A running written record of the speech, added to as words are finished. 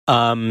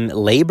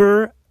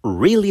Labor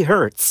really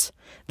hurts.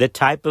 The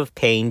type of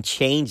pain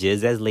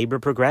changes as labor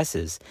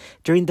progresses.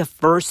 During the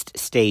first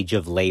stage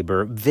of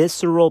labor,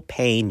 visceral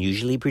pain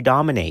usually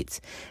predominates.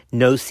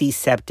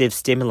 Nociceptive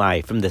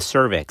stimuli from the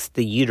cervix,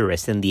 the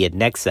uterus, and the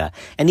adnexa,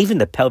 and even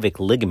the pelvic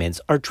ligaments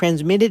are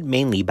transmitted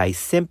mainly by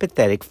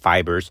sympathetic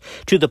fibers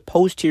to the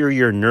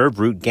posterior nerve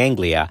root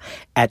ganglia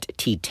at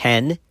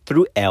T10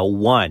 through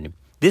L1.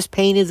 This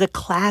pain is a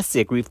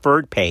classic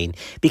referred pain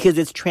because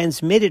it's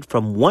transmitted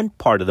from one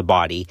part of the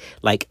body,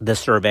 like the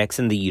cervix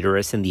and the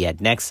uterus and the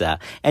adnexa,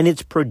 and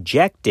it's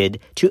projected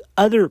to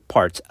other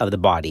parts of the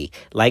body,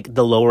 like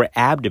the lower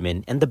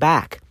abdomen and the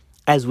back.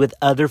 As with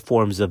other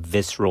forms of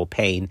visceral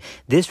pain,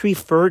 this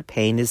referred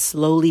pain is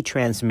slowly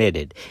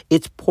transmitted.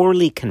 It's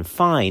poorly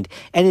confined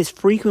and is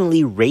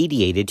frequently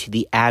radiated to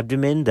the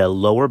abdomen, the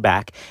lower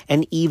back,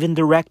 and even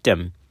the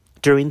rectum.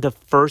 During the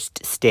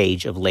first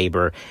stage of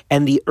labor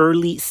and the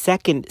early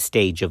second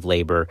stage of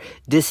labor,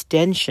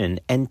 distension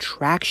and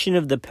traction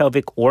of the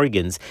pelvic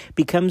organs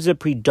becomes a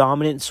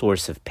predominant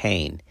source of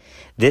pain.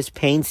 This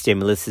pain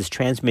stimulus is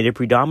transmitted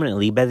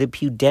predominantly by the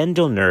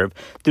pudendal nerve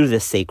through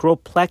the sacral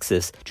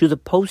plexus to the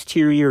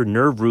posterior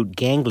nerve root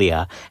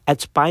ganglia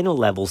at spinal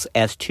levels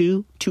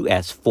S2 to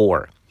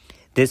S4.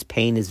 This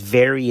pain is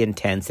very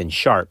intense and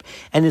sharp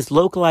and is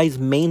localized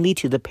mainly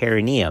to the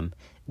perineum,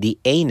 the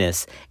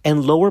anus,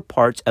 and lower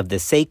parts of the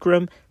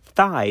sacrum,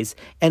 thighs,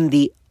 and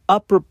the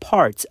upper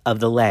parts of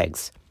the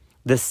legs.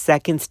 The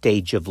second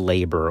stage of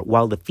labor,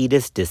 while the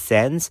fetus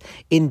descends,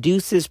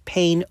 induces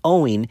pain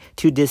owing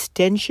to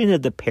distension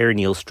of the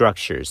perineal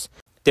structures.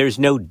 There's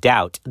no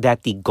doubt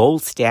that the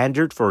gold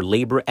standard for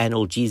labor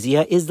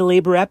analgesia is the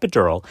labor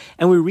epidural,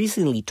 and we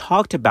recently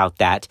talked about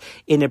that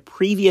in a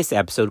previous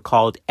episode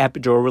called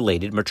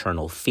Epidural-Related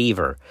Maternal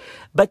Fever.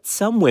 But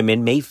some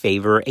women may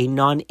favor a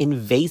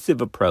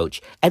non-invasive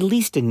approach, at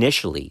least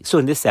initially. So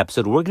in this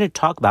episode, we're going to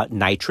talk about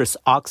nitrous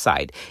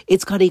oxide.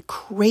 It's got a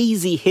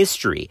crazy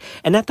history,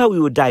 and I thought we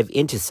would dive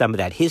into some of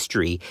that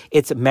history,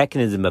 its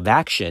mechanism of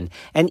action,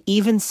 and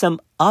even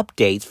some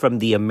updates from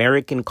the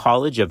American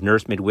College of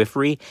Nurse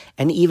Midwifery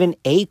and even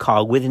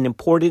ACOG with an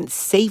important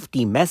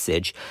safety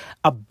message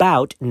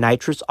about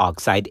nitrous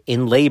oxide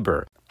in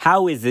labor.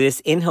 How is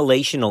this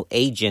inhalational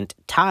agent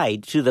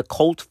tied to the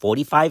Colt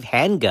 45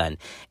 handgun?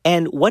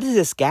 And what does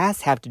this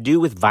gas have to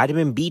do with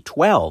vitamin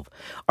B12?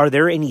 Are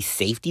there any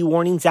safety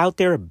warnings out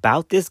there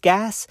about this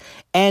gas?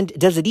 And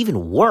does it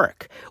even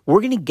work? We're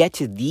going to get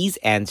to these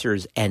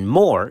answers and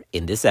more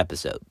in this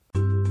episode.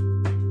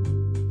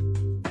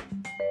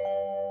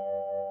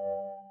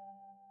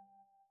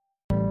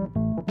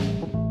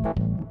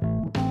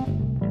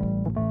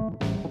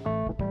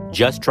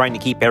 Just trying to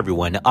keep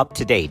everyone up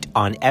to date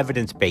on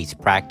evidence-based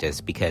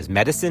practice because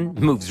medicine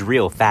moves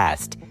real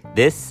fast.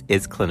 This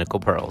is Clinical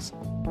Pearls.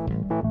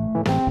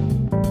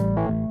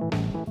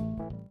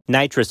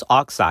 Nitrous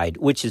oxide,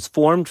 which is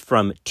formed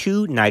from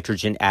 2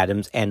 nitrogen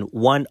atoms and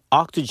 1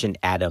 oxygen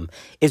atom,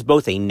 is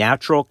both a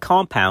natural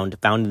compound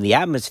found in the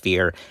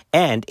atmosphere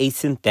and a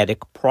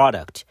synthetic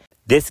product.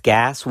 This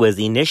gas was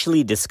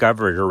initially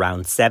discovered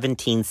around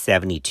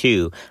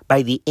 1772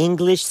 by the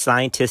English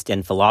scientist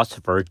and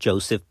philosopher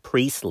Joseph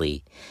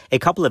Priestley. A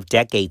couple of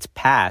decades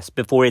passed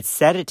before its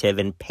sedative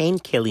and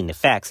pain-killing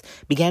effects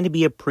began to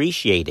be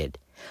appreciated.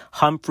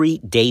 Humphrey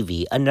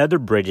Davy, another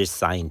British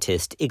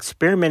scientist,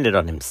 experimented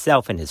on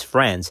himself and his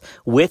friends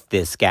with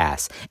this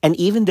gas, and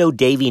even though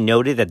Davy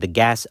noted that the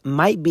gas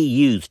might be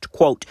used,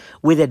 quote,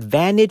 with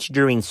advantage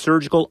during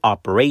surgical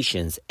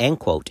operations, end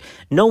quote,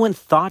 no one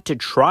thought to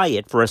try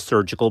it for a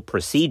surgical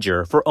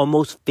procedure for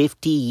almost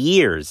 50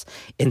 years.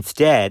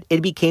 Instead,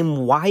 it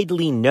became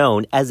widely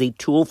known as a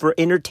tool for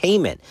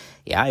entertainment.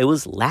 Yeah, it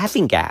was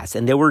laughing gas,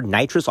 and there were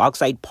nitrous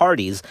oxide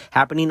parties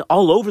happening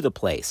all over the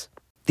place.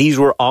 These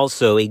were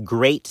also a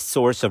great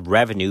source of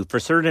revenue for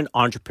certain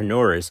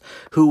entrepreneurs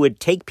who would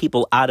take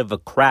people out of a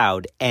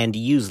crowd and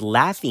use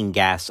laughing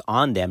gas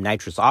on them,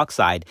 nitrous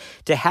oxide,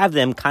 to have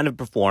them kind of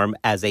perform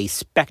as a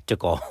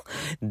spectacle.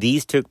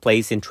 These took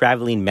place in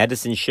traveling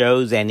medicine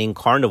shows and in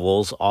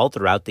carnivals all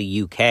throughout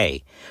the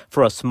UK.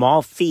 For a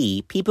small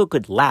fee, people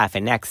could laugh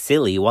and act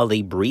silly while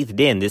they breathed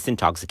in this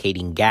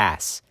intoxicating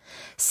gas.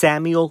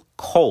 Samuel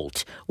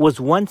Colt was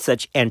one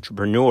such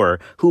entrepreneur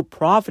who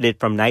profited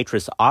from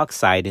nitrous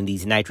oxide in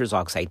these nitrous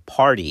oxide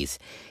parties.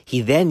 He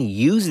then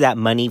used that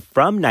money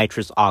from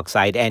nitrous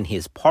oxide and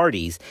his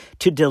parties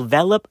to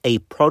develop a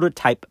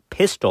prototype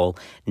pistol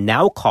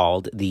now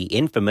called the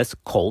infamous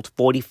Colt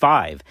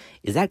 45.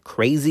 Is that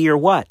crazy or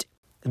what?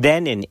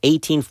 Then in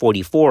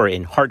 1844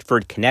 in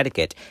Hartford,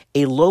 Connecticut,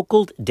 a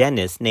local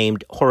dentist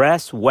named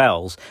Horace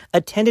Wells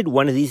attended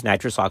one of these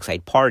nitrous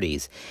oxide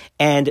parties.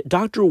 And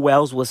Dr.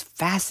 Wells was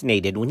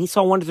fascinated when he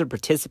saw one of the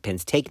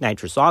participants take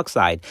nitrous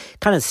oxide,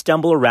 kind of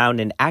stumble around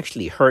and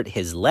actually hurt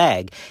his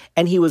leg.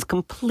 And he was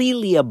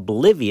completely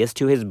oblivious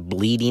to his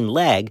bleeding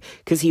leg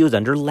because he was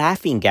under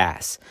laughing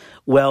gas.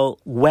 Well,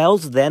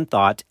 Wells then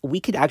thought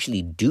we could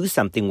actually do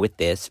something with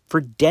this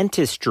for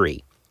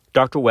dentistry.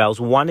 Dr. Wells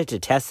wanted to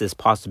test this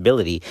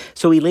possibility,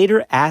 so he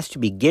later asked to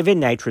be given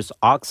nitrous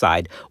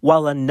oxide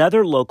while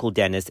another local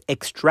dentist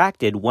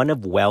extracted one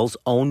of Wells'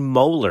 own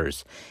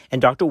molars.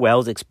 And Dr.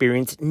 Wells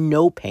experienced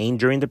no pain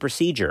during the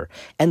procedure,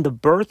 and the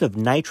birth of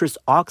nitrous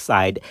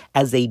oxide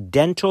as a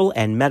dental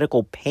and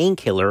medical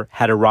painkiller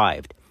had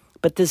arrived.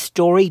 But the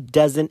story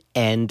doesn't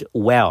end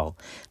well.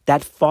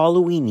 That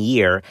following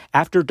year,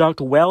 after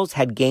Dr. Wells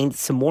had gained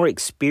some more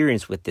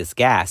experience with this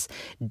gas,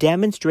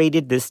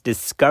 demonstrated this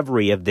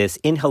discovery of this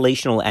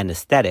inhalational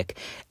anesthetic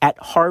at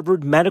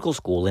Harvard Medical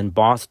School in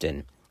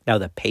Boston. Now,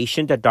 the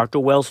patient that Dr.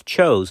 Wells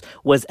chose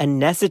was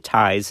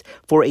anesthetized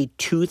for a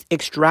tooth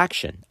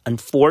extraction.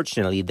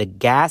 Unfortunately, the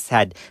gas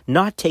had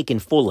not taken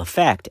full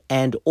effect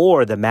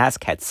or the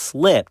mask had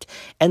slipped,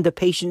 and the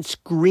patient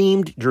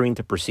screamed during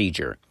the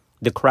procedure.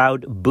 The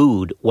crowd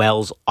booed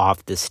Wells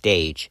off the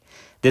stage.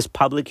 This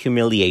public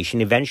humiliation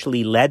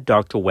eventually led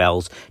Dr.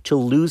 Wells to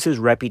lose his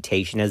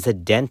reputation as a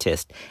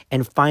dentist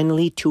and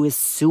finally to his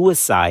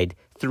suicide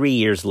 3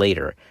 years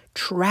later.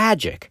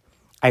 Tragic.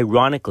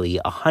 Ironically,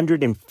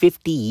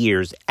 150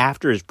 years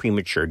after his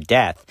premature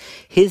death,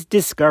 his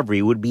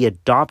discovery would be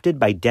adopted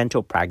by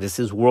dental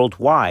practices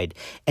worldwide,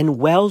 and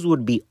Wells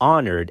would be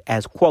honored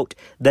as, quote,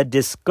 the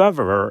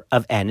discoverer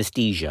of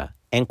anesthesia,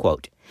 end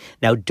quote.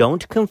 Now,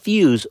 don't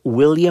confuse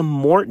William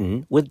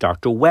Morton with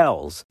Dr.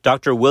 Wells.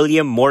 Dr.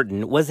 William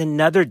Morton was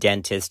another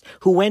dentist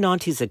who went on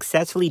to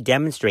successfully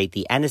demonstrate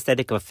the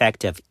anesthetic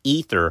effect of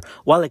ether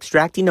while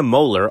extracting a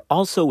molar,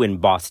 also in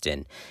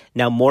Boston.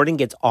 Now, Morton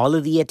gets all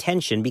of the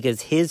attention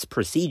because his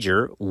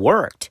procedure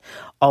worked.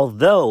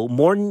 Although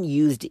Morton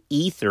used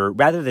ether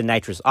rather than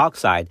nitrous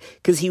oxide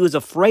because he was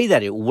afraid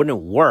that it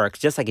wouldn't work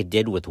just like it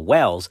did with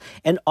Wells,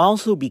 and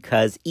also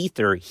because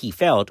ether, he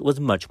felt, was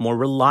much more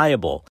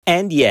reliable.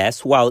 And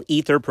yes, while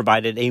ether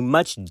provided a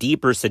much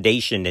deeper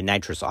sedation than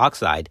nitrous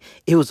oxide,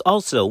 it was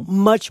also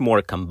much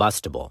more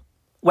combustible.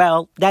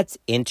 Well, that's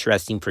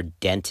interesting for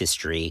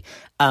dentistry,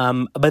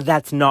 but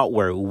that's not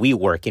where we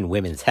work in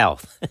women's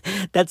health.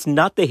 That's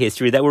not the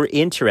history that we're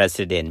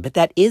interested in, but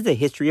that is a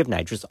history of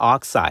nitrous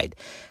oxide.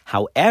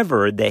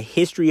 However, the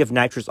history of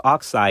nitrous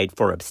oxide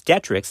for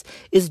obstetrics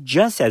is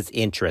just as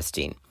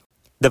interesting.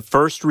 The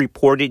first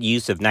reported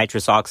use of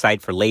nitrous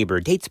oxide for labor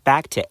dates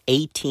back to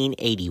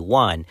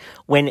 1881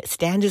 when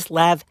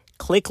Stanislav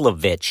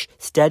Kliklovich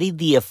studied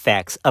the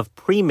effects of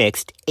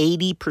premixed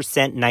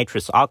 80%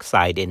 nitrous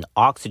oxide in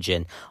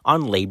oxygen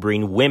on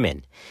laboring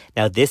women.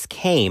 Now, this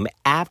came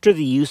after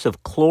the use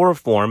of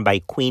chloroform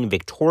by Queen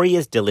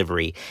Victoria's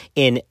delivery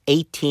in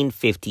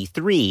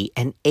 1853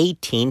 and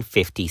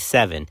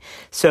 1857.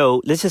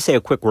 So let's just say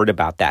a quick word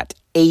about that.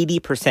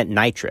 80%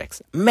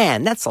 nitrous.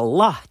 Man, that's a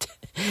lot.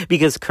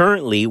 Because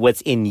currently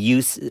what's in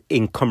use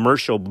in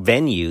commercial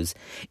venues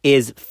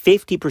is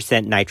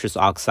 50% nitrous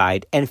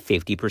oxide and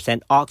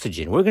 50%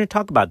 oxygen. We're going to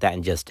talk about that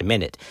in just a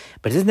minute.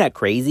 But isn't that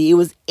crazy? It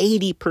was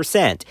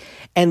 80%.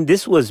 And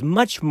this was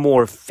much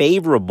more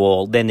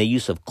favorable than the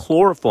use of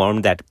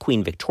chloroform that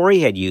Queen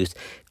Victoria had used,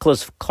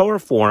 because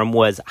chloroform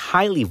was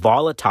highly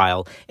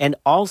volatile, and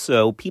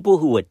also people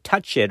who would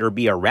touch it or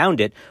be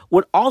around it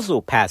would also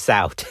pass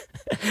out.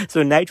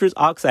 So nitrous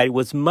oxide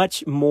was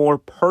much more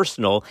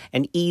personal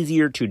and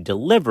easier to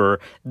deliver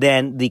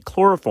than the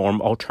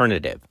chloroform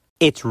alternative.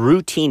 Its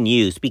routine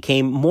use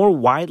became more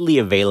widely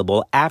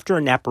available after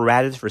an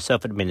apparatus for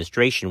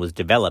self-administration was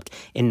developed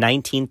in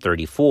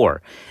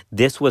 1934.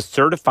 This was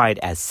certified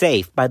as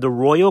safe by the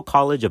Royal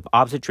College of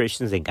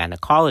Obstetricians and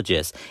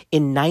Gynecologists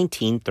in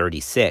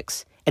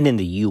 1936. And in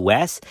the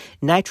U.S.,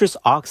 nitrous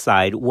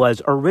oxide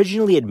was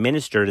originally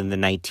administered in the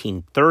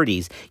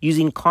 1930s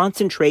using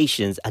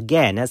concentrations,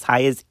 again, as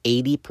high as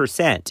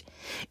 80%.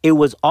 It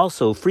was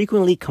also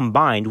frequently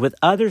combined with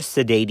other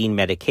sedating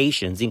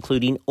medications,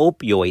 including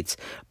opioids,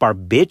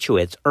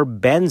 barbiturates, or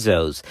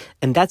benzos.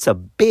 And that's a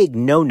big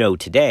no-no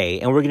today,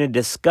 and we're going to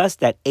discuss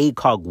that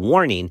ACOG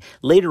warning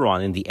later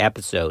on in the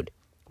episode.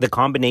 The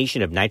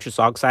combination of nitrous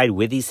oxide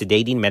with these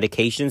sedating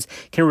medications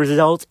can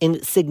result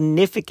in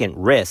significant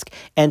risk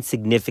and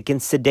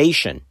significant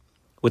sedation.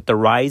 With the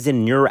rise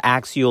in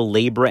neuroaxial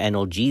labor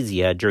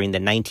analgesia during the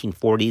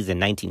 1940s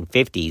and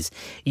 1950s,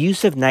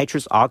 use of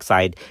nitrous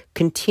oxide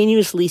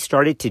continuously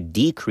started to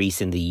decrease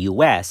in the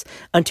U.S.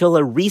 until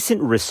a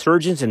recent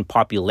resurgence in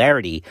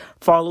popularity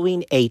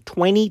following a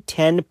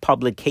 2010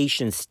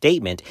 publication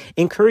statement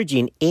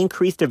encouraging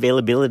increased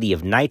availability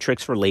of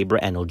nitrics for labor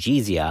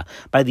analgesia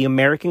by the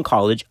American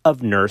College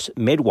of Nurse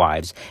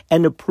Midwives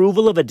and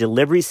approval of a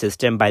delivery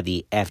system by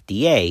the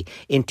FDA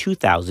in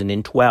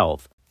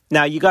 2012.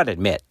 Now, you got to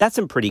admit, that's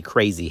some pretty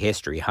crazy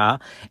history, huh?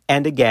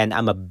 And again,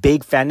 I'm a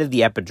big fan of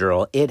the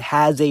epidural. It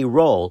has a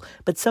role,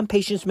 but some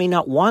patients may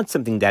not want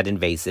something that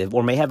invasive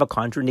or may have a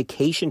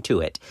contraindication to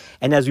it.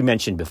 And as we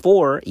mentioned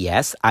before,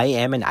 yes,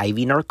 IM and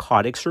IV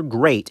narcotics are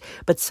great,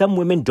 but some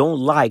women don't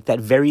like that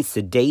very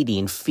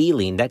sedating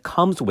feeling that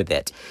comes with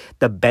it.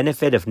 The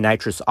benefit of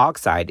nitrous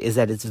oxide is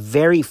that it's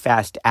very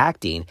fast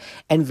acting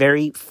and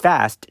very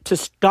fast to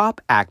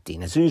stop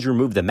acting. As soon as you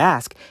remove the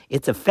mask,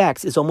 its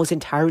effects is almost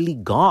entirely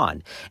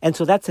gone. And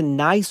so that's a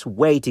nice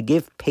way to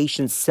give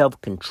patients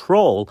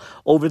self-control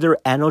over their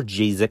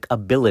analgesic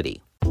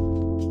ability.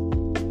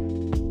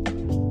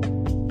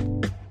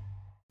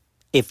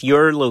 If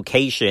your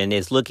location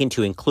is looking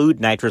to include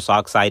nitrous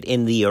oxide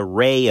in the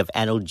array of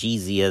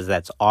analgesias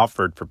that's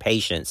offered for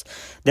patients,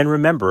 then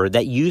remember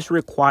that use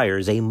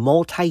requires a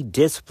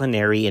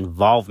multidisciplinary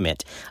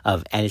involvement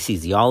of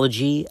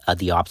anesthesiology,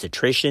 the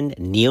obstetrician,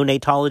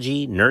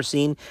 neonatology,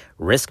 nursing,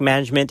 risk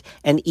management,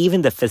 and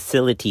even the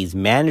facilities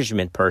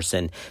management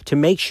person to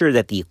make sure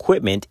that the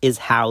equipment is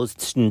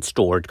housed and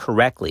stored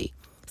correctly.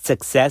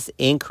 Success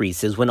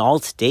increases when all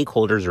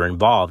stakeholders are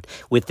involved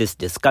with this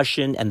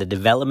discussion and the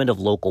development of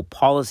local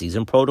policies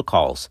and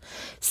protocols.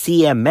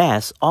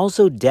 CMS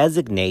also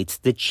designates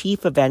the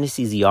chief of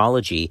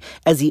anesthesiology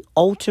as the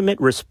ultimate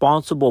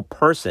responsible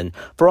person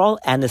for all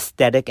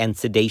anesthetic and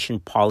sedation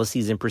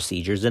policies and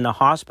procedures in a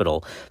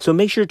hospital, so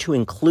make sure to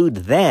include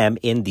them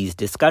in these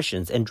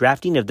discussions and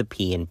drafting of the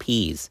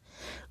P&Ps.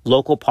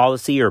 Local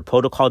policy or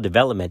protocol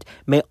development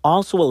may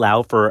also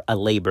allow for a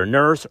labor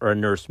nurse or a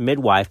nurse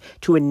midwife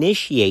to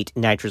initiate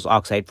nitrous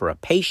oxide for a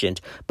patient,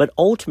 but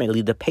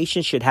ultimately the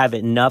patient should have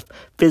enough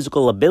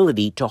physical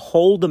ability to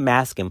hold the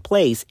mask in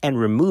place and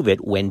remove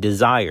it when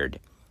desired.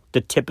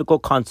 The typical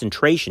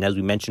concentration, as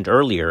we mentioned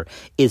earlier,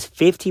 is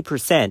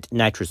 50%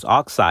 nitrous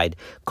oxide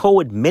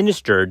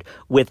co-administered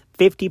with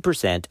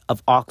 50%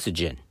 of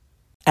oxygen.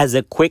 As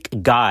a quick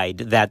guide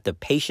that the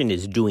patient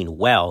is doing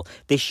well,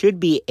 they should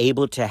be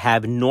able to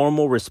have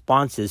normal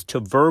responses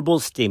to verbal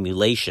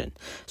stimulation.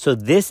 So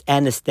this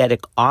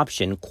anesthetic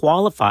option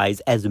qualifies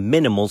as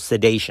minimal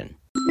sedation.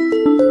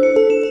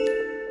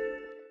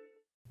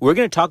 We're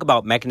going to talk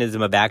about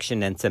mechanism of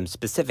action and some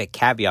specific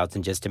caveats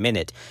in just a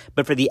minute.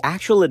 But for the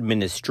actual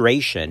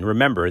administration,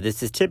 remember,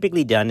 this is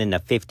typically done in a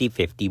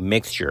 50-50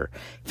 mixture.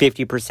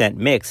 50%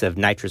 mix of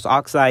nitrous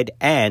oxide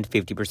and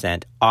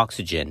 50%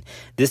 oxygen.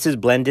 This is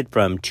blended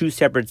from two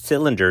separate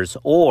cylinders,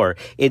 or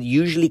it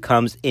usually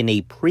comes in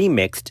a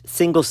pre-mixed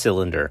single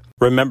cylinder.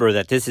 Remember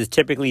that this is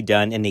typically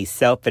done in a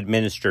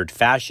self-administered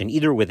fashion,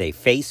 either with a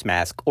face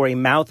mask or a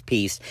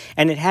mouthpiece,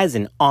 and it has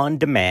an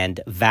on-demand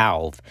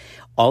valve.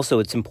 Also,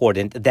 it's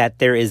important that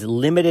there is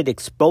limited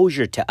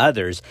exposure to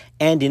others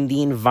and in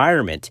the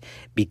environment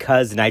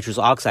because nitrous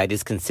oxide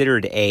is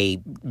considered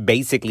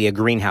basically a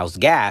greenhouse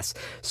gas.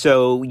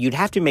 So you'd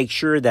have to make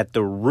sure that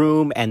the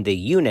room and the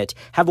unit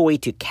have a way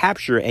to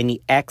capture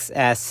any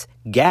excess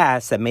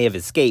gas that may have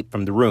escaped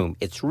from the room.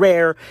 It's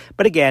rare,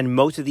 but again,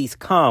 most of these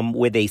come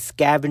with a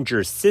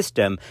scavenger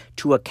system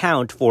to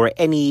account for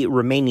any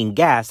remaining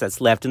gas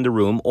that's left in the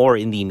room or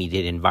in the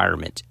immediate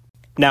environment.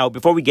 Now,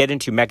 before we get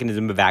into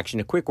mechanism of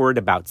action, a quick word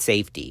about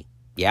safety.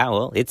 Yeah,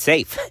 well, it's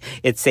safe.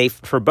 It's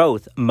safe for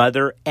both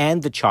mother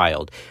and the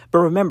child. But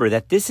remember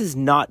that this is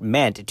not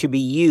meant to be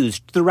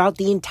used throughout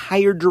the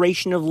entire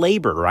duration of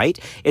labor, right?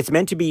 It's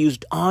meant to be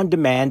used on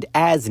demand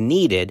as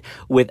needed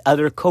with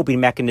other coping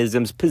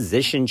mechanisms,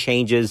 position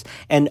changes,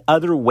 and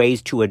other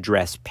ways to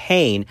address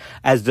pain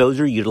as those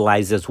are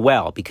utilized as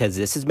well, because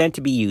this is meant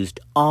to be used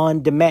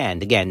on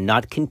demand. Again,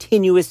 not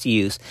continuous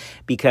use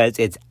because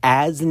it's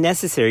as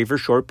necessary for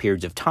short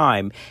periods of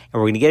time. And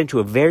we're going to get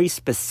into a very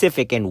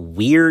specific and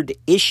weird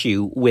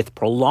issue with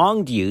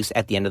prolonged use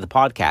at the end of the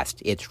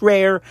podcast. It's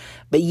rare,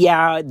 but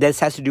yeah, this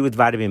has to do with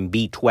vitamin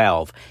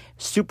B12.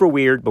 Super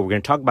weird, but we're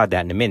going to talk about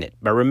that in a minute.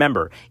 But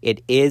remember,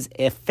 it is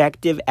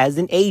effective as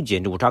an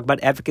agent. We'll talk about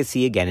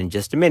efficacy again in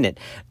just a minute,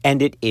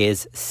 and it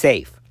is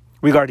safe.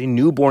 Regarding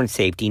newborn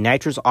safety,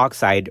 nitrous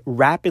oxide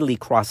rapidly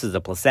crosses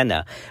the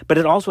placenta, but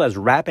it also has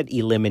rapid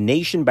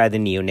elimination by the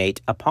neonate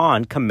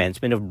upon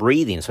commencement of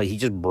breathing. So he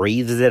just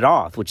breathes it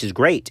off, which is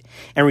great.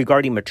 And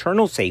regarding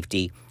maternal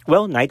safety,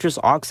 well, nitrous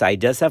oxide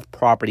does have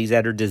properties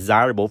that are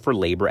desirable for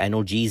labor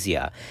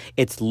analgesia.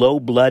 Its low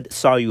blood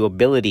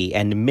solubility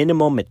and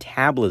minimal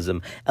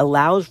metabolism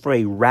allows for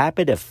a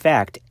rapid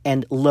effect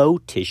and low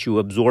tissue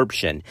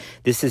absorption.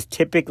 This is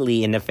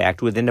typically in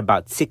effect within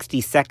about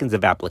 60 seconds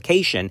of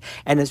application,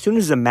 and as soon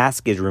as the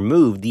mask is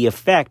removed, the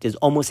effect is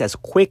almost as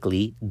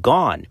quickly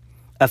gone.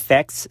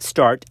 Effects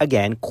start,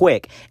 again,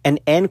 quick and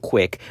end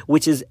quick,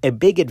 which is a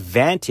big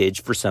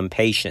advantage for some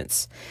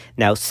patients.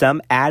 Now,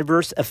 some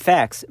adverse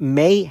effects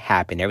may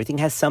happen. Everything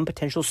has some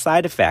potential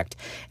side effect,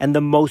 and the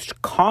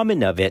most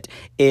common of it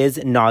is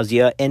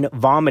nausea and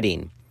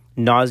vomiting.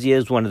 Nausea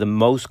is one of the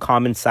most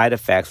common side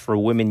effects for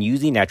women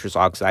using nitrous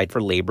oxide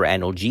for labor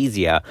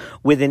analgesia,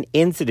 with an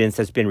incidence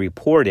that's been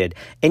reported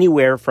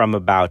anywhere from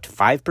about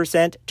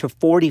 5% to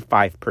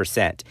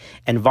 45%,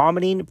 and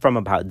vomiting from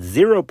about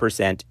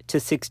 0% to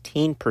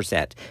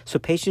 16%. So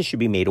patients should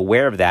be made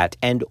aware of that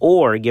and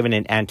or given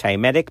an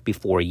antiemetic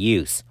before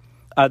use.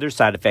 Other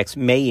side effects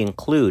may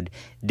include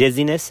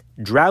dizziness,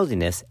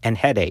 drowsiness, and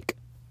headache.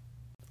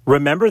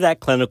 Remember that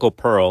clinical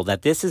pearl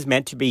that this is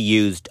meant to be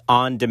used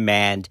on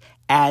demand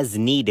as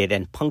needed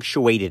and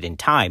punctuated in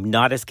time,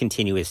 not as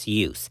continuous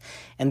use.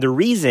 And the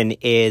reason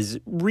is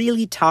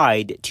really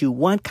tied to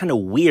one kind of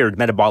weird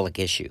metabolic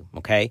issue,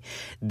 okay?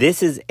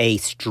 This is a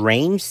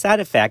strange side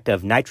effect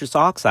of nitrous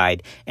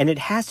oxide, and it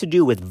has to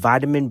do with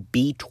vitamin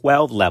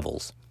B12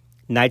 levels.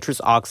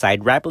 nitrous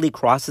oxide rapidly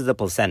crosses the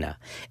placenta.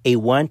 A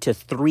 1 to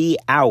 3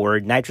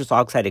 hour nitrous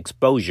oxide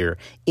exposure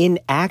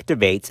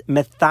inactivates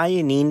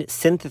methionine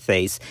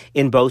synthase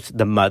in both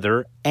the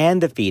mother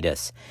and the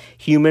fetus.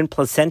 Human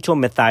placental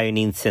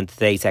methionine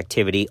synthase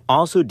activity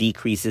also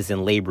decreases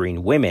in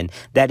laboring women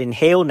that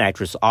inhale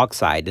nitrous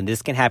oxide, and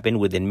this can happen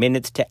within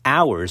minutes to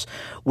hours,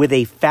 with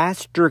a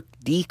faster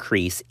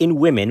decrease in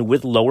women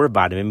with lower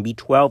vitamin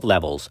B12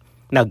 levels.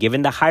 Now,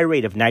 given the high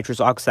rate of nitrous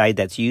oxide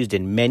that's used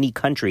in many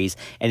countries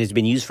and has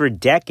been used for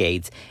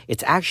decades,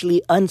 it's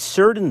actually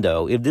uncertain,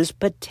 though, if this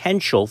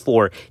potential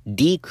for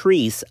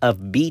decrease of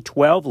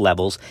B12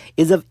 levels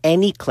is of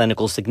any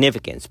clinical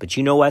significance. But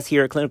you know us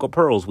here at Clinical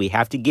Pearls, we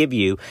have to give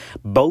you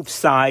both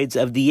sides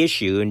of the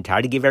issue and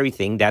try to give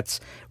everything that's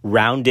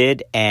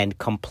rounded and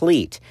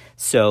complete.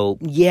 So,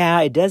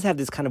 yeah, it does have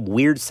this kind of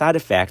weird side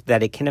effect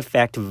that it can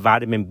affect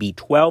vitamin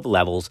B12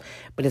 levels,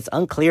 but it's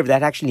unclear if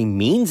that actually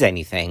means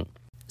anything.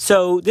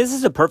 So this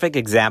is a perfect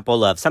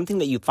example of something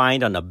that you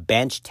find on a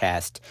bench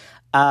test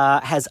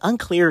has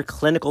unclear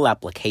clinical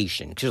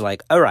application. Because you're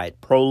like, all right,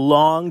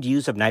 prolonged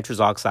use of nitrous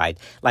oxide,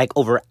 like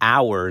over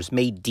hours,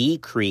 may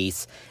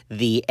decrease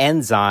the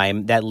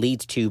enzyme that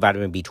leads to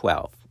vitamin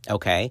B12.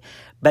 Okay,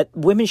 but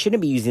women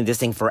shouldn't be using this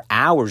thing for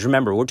hours.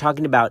 Remember, we're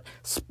talking about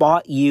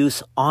spot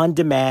use on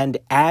demand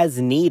as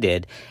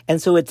needed.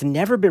 And so it's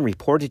never been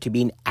reported to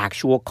be an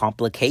actual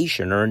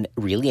complication or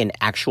really an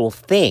actual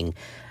thing.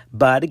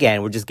 But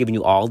again, we're just giving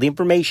you all the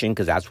information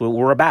because that's what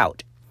we're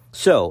about.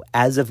 So,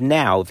 as of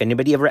now, if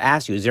anybody ever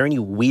asks you, is there any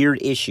weird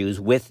issues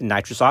with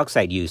nitrous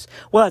oxide use?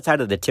 Well,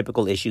 outside of the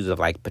typical issues of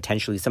like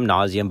potentially some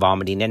nausea and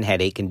vomiting and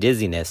headache and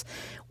dizziness,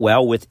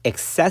 well, with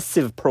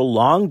excessive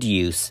prolonged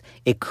use,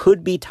 it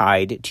could be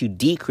tied to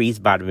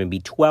decreased vitamin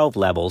B12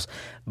 levels.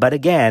 But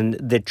again,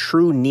 the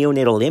true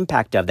neonatal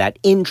impact of that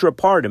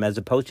intrapartum as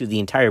opposed to the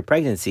entire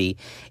pregnancy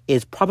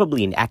is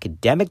probably an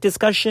academic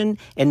discussion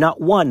and not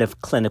one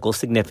of clinical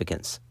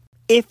significance.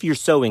 If you're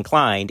so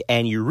inclined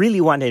and you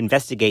really want to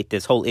investigate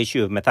this whole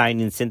issue of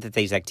methionine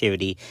synthase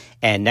activity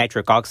and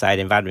nitric oxide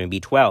and vitamin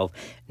B12,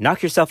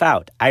 knock yourself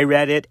out. I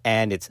read it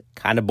and it's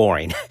kind of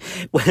boring.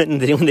 when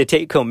the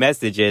take-home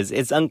message is,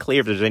 it's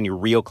unclear if there's any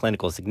real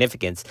clinical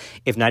significance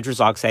if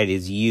nitrous oxide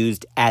is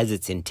used as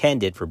it's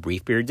intended for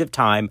brief periods of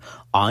time,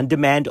 on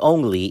demand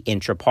only,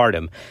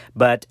 intrapartum.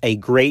 But a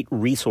great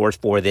resource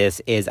for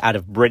this is out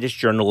of British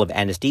Journal of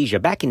Anesthesia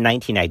back in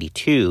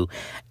 1992.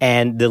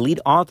 And the lead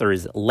author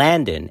is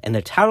Landon, and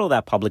the title of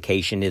that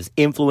publication is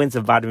Influence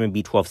of Vitamin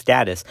B12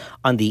 Status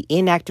on the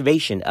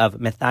Inactivation of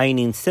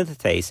Methionine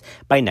Synthase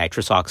by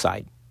Nitrous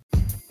Oxide.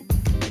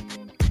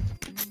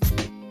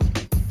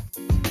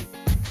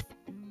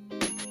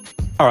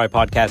 All right,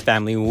 podcast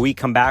family, when we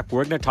come back,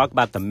 we're going to talk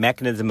about the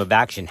mechanism of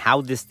action,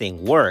 how this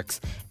thing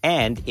works,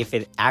 and if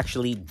it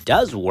actually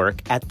does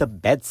work at the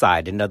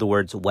bedside. In other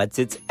words, what's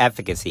its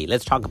efficacy?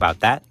 Let's talk about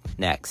that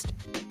next.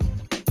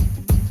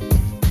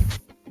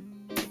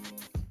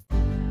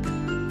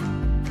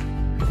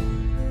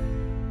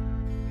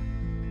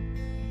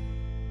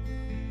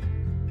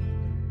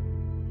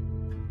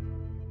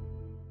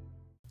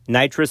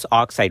 Nitrous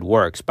oxide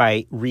works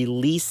by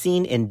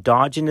releasing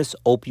endogenous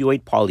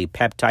opioid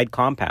polypeptide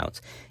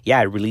compounds.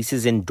 Yeah, it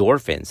releases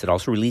endorphins. It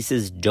also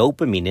releases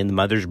dopamine in the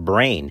mother's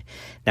brain.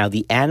 Now,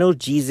 the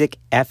analgesic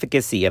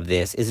efficacy of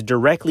this is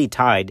directly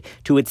tied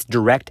to its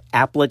direct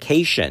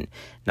application.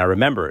 Now,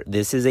 remember,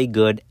 this is a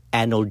good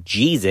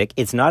analgesic.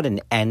 It's not an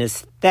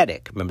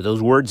anesthetic. Remember,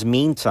 those words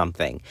mean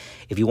something.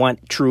 If you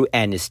want true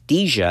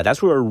anesthesia, that's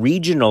where a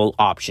regional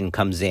option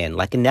comes in,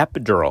 like an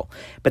epidural.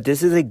 But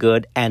this is a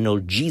good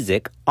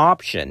analgesic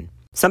option.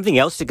 Something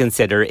else to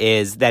consider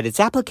is that its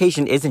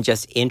application isn't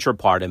just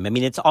intrapartum. I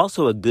mean, it's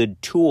also a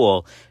good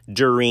tool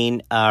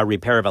during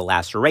repair of a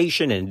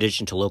laceration in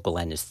addition to local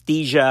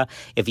anesthesia.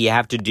 If you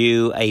have to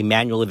do a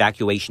manual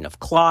evacuation of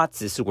clots,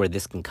 this is where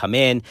this can come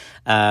in,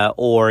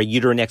 or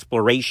uterine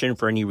exploration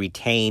for any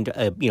retained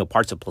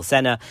parts of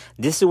placenta.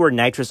 This is where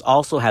nitrous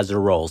also has a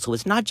role. So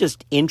it's not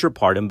just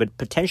intrapartum, but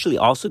potentially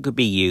also could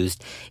be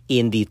used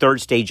in the third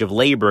stage of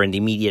labor and the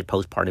immediate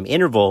postpartum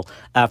interval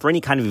for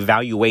any kind of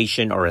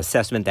evaluation or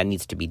assessment that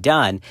needs to be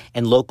done,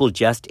 and local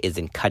just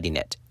isn't cutting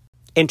it.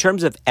 In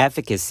terms of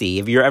efficacy,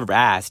 if you're ever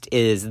asked,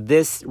 is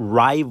this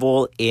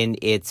rival in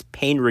its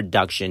pain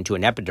reduction to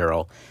an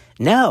epidural?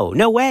 No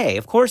way.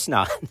 Of course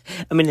not.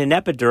 I mean, an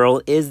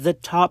epidural is the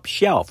top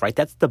shelf, right?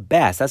 That's the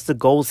best. That's the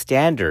gold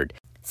standard.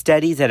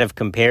 Studies that have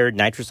compared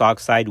nitrous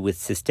oxide with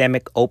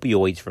systemic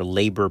opioids for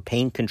labor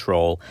pain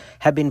control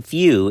have been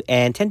few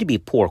and tend to be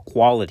poor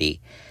quality.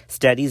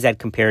 Studies that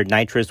compared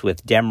nitrous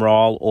with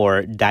Demerol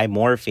or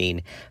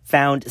diamorphine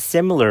found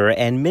similar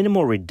and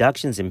minimal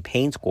reductions in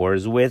pain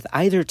scores with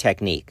either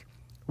technique.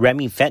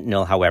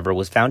 Remifentanil, however,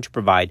 was found to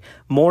provide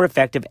more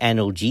effective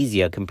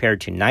analgesia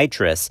compared to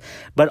nitrous,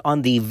 but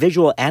on the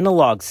visual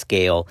analog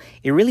scale,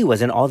 it really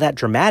wasn't all that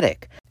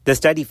dramatic. The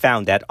study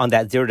found that on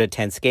that 0 to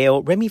 10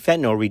 scale,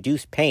 remifentanil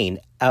reduced pain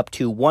up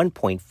to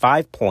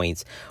 1.5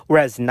 points,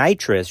 whereas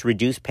nitrous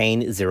reduced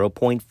pain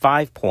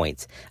 0.5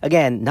 points.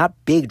 Again, not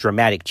big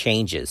dramatic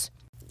changes.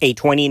 A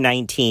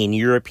 2019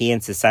 European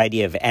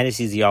Society of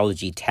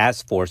Anesthesiology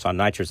task force on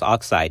nitrous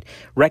oxide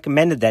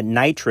recommended that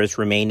nitrous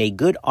remain a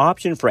good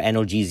option for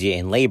analgesia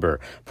in labor,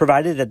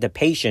 provided that the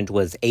patient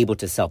was able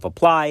to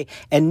self-apply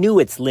and knew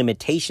its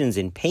limitations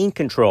in pain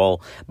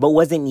control, but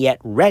wasn't yet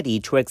ready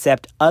to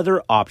accept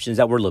other options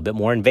that were a little bit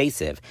more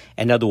invasive.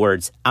 In other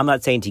words, I'm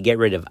not saying to get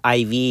rid of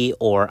IV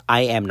or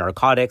IM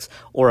narcotics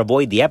or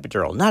avoid the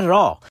epidural. Not at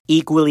all.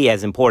 Equally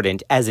as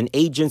important as an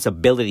agent's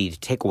ability to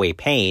take away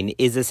pain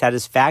is the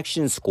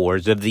satisfaction scores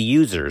of the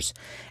users,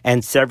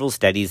 and several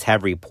studies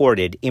have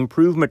reported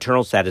improved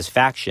maternal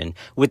satisfaction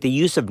with the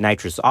use of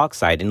nitrous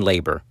oxide in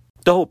labor.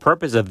 The whole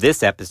purpose of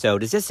this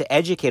episode is just to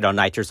educate on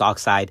nitrous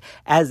oxide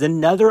as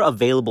another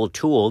available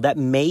tool that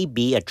may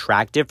be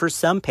attractive for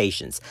some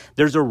patients.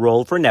 There's a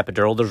role for an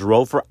epidural, there's a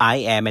role for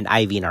IM and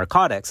IV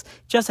narcotics,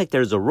 just like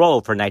there's a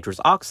role for nitrous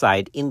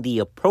oxide in the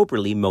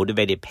appropriately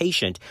motivated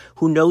patient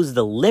who knows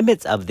the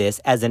limits of this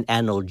as an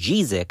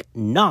analgesic,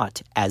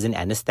 not as an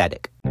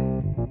anesthetic.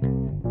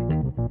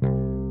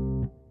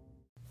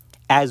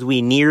 As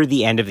we near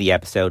the end of the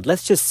episode,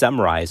 let's just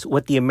summarize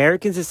what the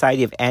American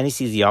Society of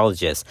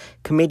Anesthesiologists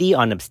Committee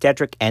on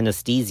Obstetric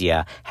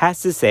Anesthesia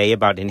has to say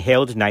about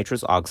inhaled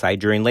nitrous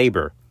oxide during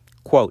labor.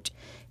 Quote,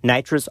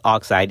 nitrous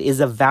oxide is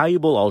a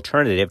valuable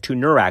alternative to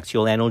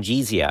neuraxial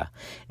analgesia.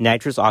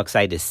 Nitrous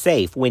oxide is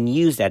safe when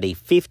used at a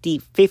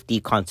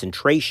 50-50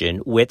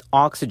 concentration with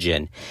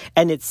oxygen,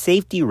 and its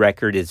safety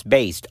record is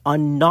based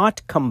on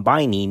not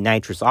combining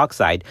nitrous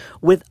oxide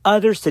with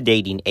other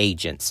sedating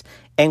agents.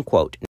 End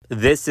quote.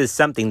 This is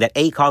something that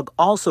ACOG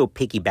also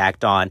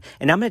piggybacked on,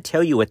 and I'm going to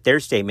tell you what their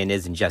statement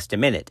is in just a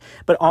minute.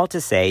 But all to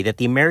say that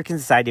the American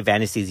Society of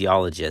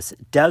Anesthesiologists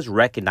does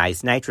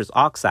recognize nitrous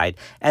oxide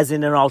as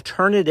an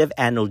alternative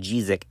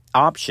analgesic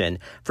option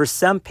for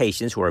some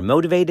patients who are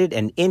motivated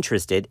and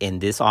interested in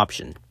this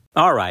option.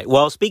 All right,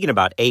 well, speaking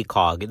about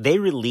ACOG, they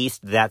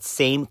released that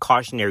same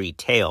cautionary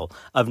tale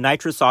of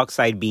nitrous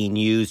oxide being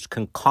used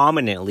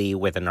concomitantly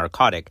with a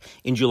narcotic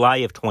in July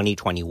of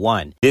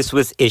 2021. This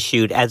was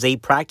issued as a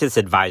practice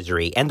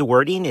advisory, and the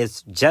wording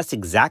is just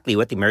exactly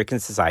what the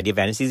American Society of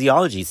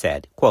Anesthesiology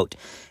said. Quote,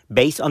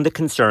 based on the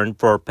concern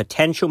for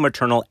potential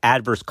maternal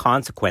adverse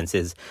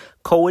consequences,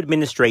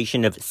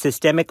 co-administration of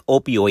systemic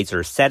opioids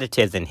or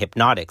sedatives and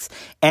hypnotics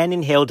and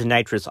inhaled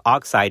nitrous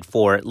oxide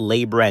for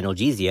labor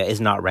analgesia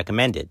is not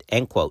recommended,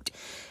 end quote.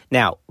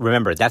 Now,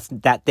 remember,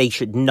 that they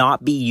should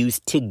not be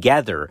used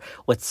together.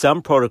 What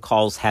some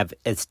protocols have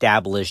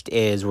established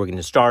is we're going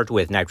to start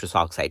with nitrous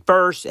oxide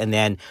first, and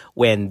then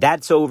when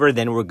that's over,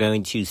 then we're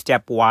going to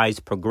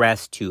stepwise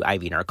progress to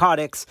IV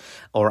narcotics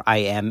or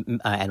IM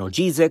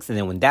analgesics, and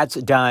then when that's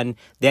done,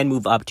 then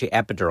move up to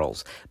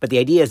epidurals. But the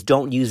idea is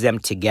don't use them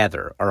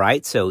together, all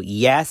right? So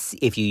yes,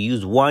 if you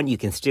use one, you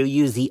can still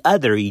use the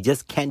other. You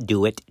just can't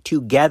do it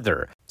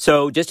together.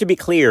 So just to be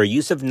clear,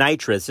 use of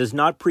nitrous does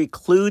not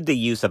preclude the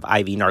use of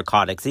IV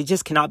narcotics. It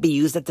just cannot be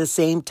used at the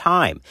same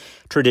time.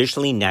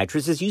 Traditionally,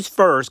 nitrous is used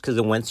first because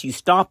once you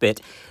stop it,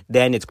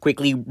 then it's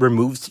quickly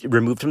removed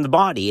from the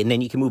body, and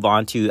then you can move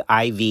on to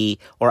IV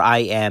or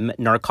IM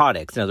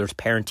narcotics. In other words,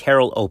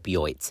 parenteral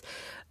opioids.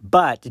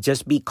 But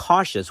just be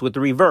cautious with the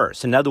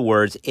reverse. In other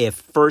words, if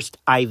first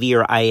IV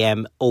or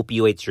IM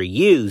opioids are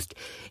used,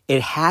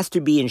 it has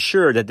to be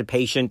ensured that the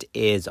patient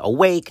is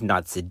awake,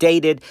 not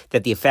sedated,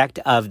 that the effect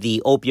of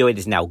the opioid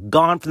is now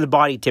gone from the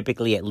body,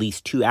 typically at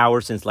least 2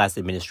 hours since last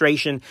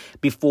administration,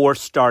 before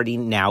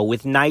starting now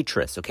with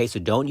nitrous. Okay,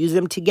 so don't use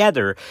them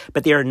together,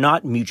 but they are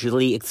not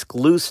mutually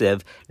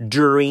exclusive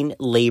during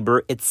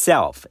labor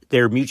itself.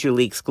 They're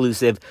mutually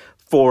exclusive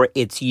for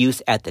its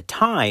use at the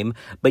time,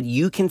 but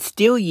you can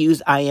still use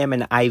IM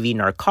and IV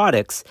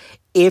narcotics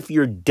if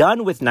you're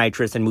done with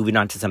nitrous and moving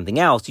on to something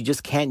else. You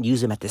just can't use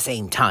them at the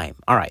same time.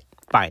 All right,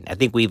 fine. I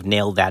think we've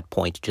nailed that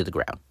point to the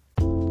ground.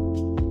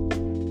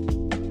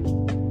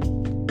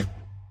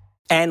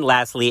 And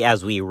lastly,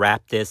 as we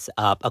wrap this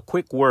up, a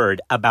quick word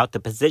about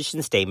the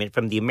position statement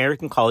from the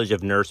American College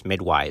of Nurse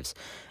Midwives.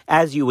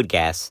 As you would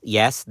guess,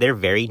 yes, they're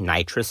very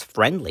nitrous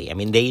friendly. I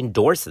mean, they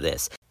endorse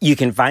this. You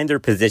can find their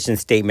position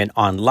statement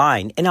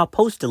online, and I'll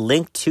post a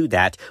link to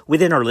that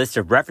within our list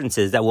of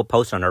references that we'll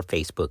post on our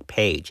Facebook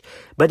page.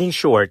 But in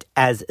short,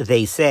 as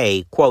they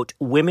say, quote,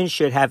 women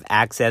should have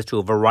access to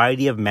a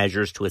variety of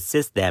measures to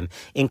assist them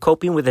in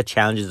coping with the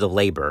challenges of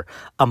labor.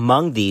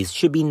 Among these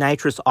should be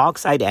nitrous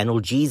oxide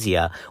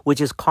analgesia,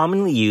 which is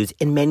commonly used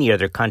in many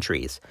other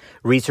countries.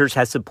 Research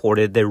has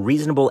supported the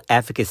reasonable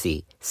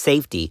efficacy,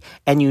 safety,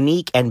 and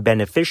unique and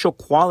beneficial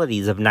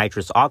qualities of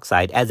nitrous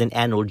oxide as an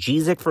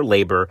analgesic for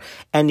labor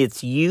and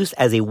its use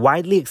as a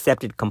widely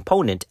accepted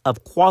component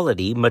of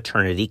quality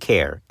maternity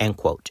care, end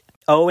quote.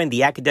 Oh, and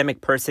the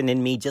academic person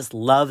in me just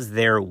loves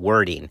their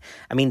wording.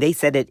 I mean, they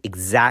said it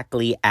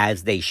exactly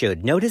as they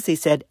should. Notice they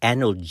said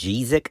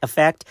analgesic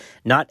effect,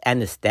 not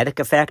anesthetic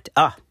effect.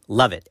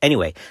 Love it.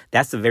 Anyway,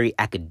 that's the very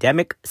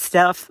academic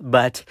stuff,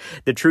 but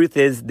the truth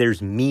is there's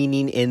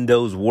meaning in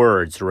those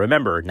words. So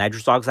remember,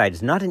 nitrous oxide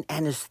is not an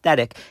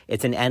anesthetic,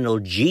 it's an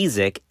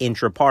analgesic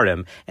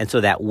intrapartum, and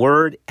so that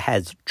word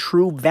has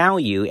true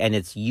value and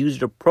it's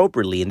used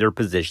appropriately in their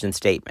position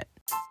statement.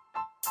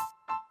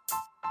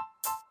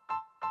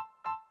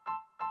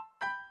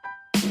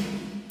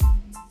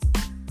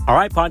 All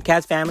right,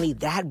 podcast family,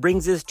 that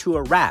brings us to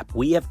a wrap.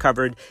 We have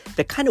covered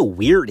the kind of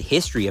weird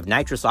history of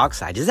nitrous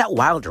oxide. Is that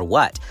wild or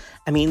what?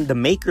 I mean, the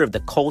maker of the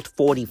Colt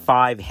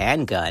 45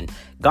 handgun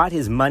got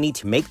his money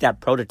to make that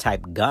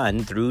prototype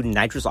gun through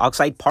nitrous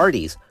oxide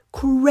parties.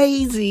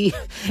 Crazy.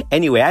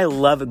 Anyway, I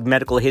love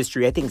medical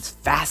history. I think it's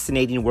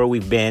fascinating where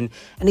we've been.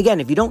 And again,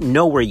 if you don't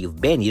know where you've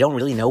been, you don't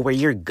really know where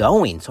you're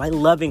going. So I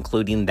love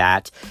including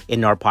that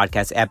in our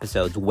podcast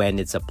episodes when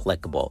it's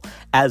applicable.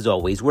 As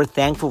always, we're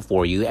thankful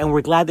for you and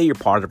we're glad that you're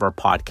part of our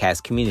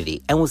podcast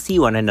community. And we'll see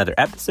you on another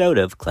episode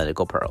of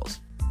Clinical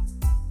Pearls.